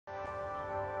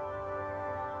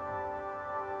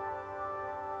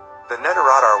The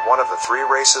Neterat are one of the three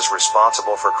races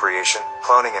responsible for creation,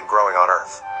 cloning and growing on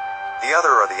Earth. The other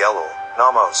are the Elul,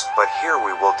 Namos, but here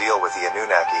we will deal with the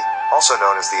Annunaki, also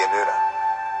known as the Annuna.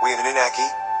 We Annunaki,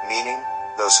 meaning,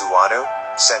 those who Anu,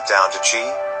 sent down to Chi,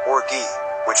 or Gi,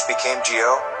 which became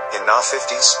Geo, in Na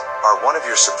 50s, are one of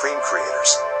your supreme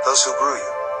creators, those who grew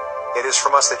you. It is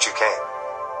from us that you came.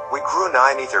 We grew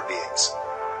 9 ether beings.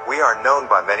 We are known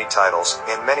by many titles,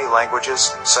 in many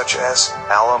languages, such as,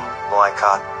 Alam,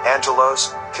 Malaikat,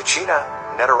 Angelos, Kachina,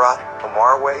 Neterat,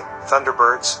 Omarwe,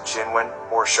 Thunderbirds, Jinwen,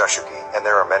 or Shushuki, and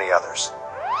there are many others.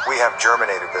 We have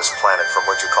germinated this planet from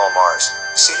what you call Mars,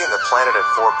 seating the planet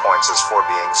at 4 points as 4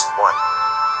 beings, 1.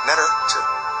 Neter, 2.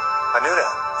 Annuna,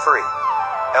 3.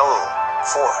 Elul,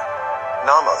 4.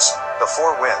 Namos, the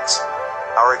 4 winds.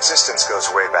 Our existence goes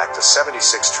way back to 76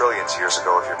 trillion years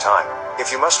ago of your time,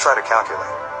 if you must try to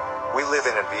calculate. We live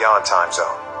in and beyond time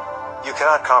zone. You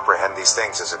cannot comprehend these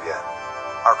things as of yet.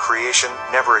 Our creation,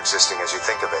 never existing as you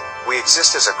think of it, we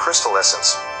exist as a crystal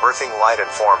essence, birthing light and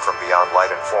form from beyond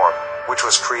light and form, which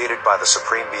was created by the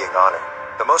Supreme Being Anu,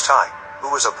 the Most High,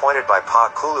 who was appointed by Pa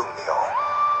Kulumniol.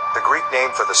 The Greek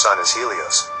name for the sun is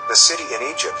Helios, the city in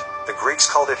Egypt. The Greeks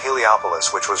called it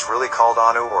Heliopolis, which was really called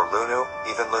Anu or Lunu,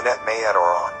 even Lunet Mayet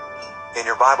or On. In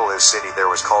your Bible, his city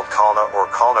there was called Kalna or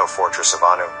Kalno, fortress of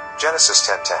Anu, Genesis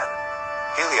 10:10.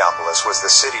 Heliopolis was the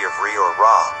city of Re or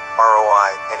Ra,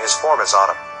 Roi, and his form is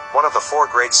Autumn, one of the 4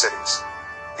 great cities.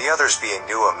 The others being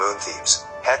Nua, moon thieves,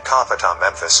 Het Kafata,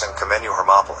 Memphis, and Kamenu,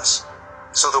 Hermopolis.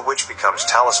 So the which becomes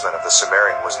talisman of the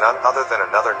Sumerian was none other than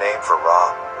another name for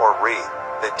Ra, or Re,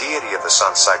 the deity of the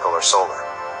sun cycle or solar.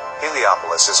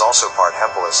 Heliopolis is also part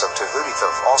Hempolis of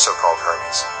Tehudithoth, also called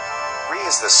Hermes. Re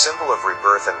is the symbol of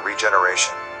rebirth and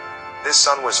regeneration. This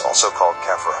sun was also called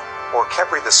Kephra, or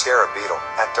Kepri the scarab beetle,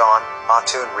 at dawn,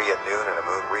 Atun Re at noon and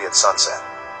Amun Re at sunset.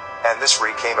 And this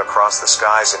Re came across the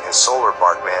skies in his solar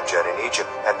bark Manjet in Egypt,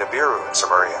 and Nibiru in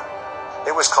Samaria.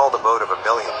 It was called a boat of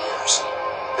 1,000,000 years.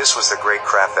 This was the great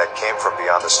craft that came from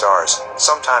beyond the stars,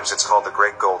 sometimes it's called the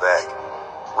Great Gold Egg.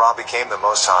 Ra became the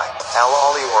Most High,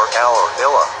 Al-Ali or El or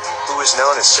Illa, who is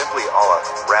known as simply Allah,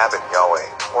 Rab and Yahweh,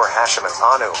 or Hashem and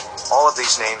Anu, all of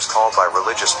these names called by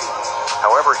religious people.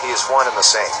 However, he is one and the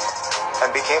same.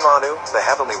 And became Anu, the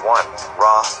Heavenly One.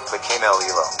 Ra became El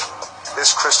Elo.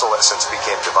 This crystal essence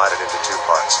became divided into 2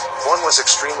 parts. One was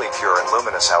extremely pure and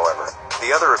luminous, however.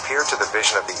 The other appeared to the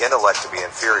vision of the intellect to be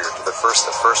inferior to the first.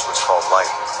 The first was called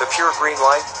light, the pure green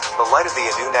light, the light of the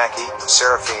Annunaki,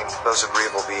 Seraphim, those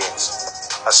agreeable beings.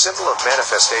 A symbol of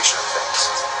manifestation of things.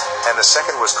 And the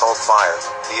second was called fire,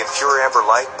 the impure amber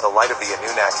light, the light of the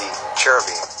Annunaki,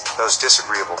 Cherubim, those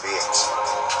disagreeable beings.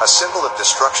 A symbol of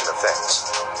destruction of things.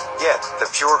 Yet, the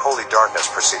pure holy darkness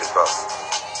preceded both.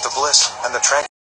 The bliss, and the tranquility.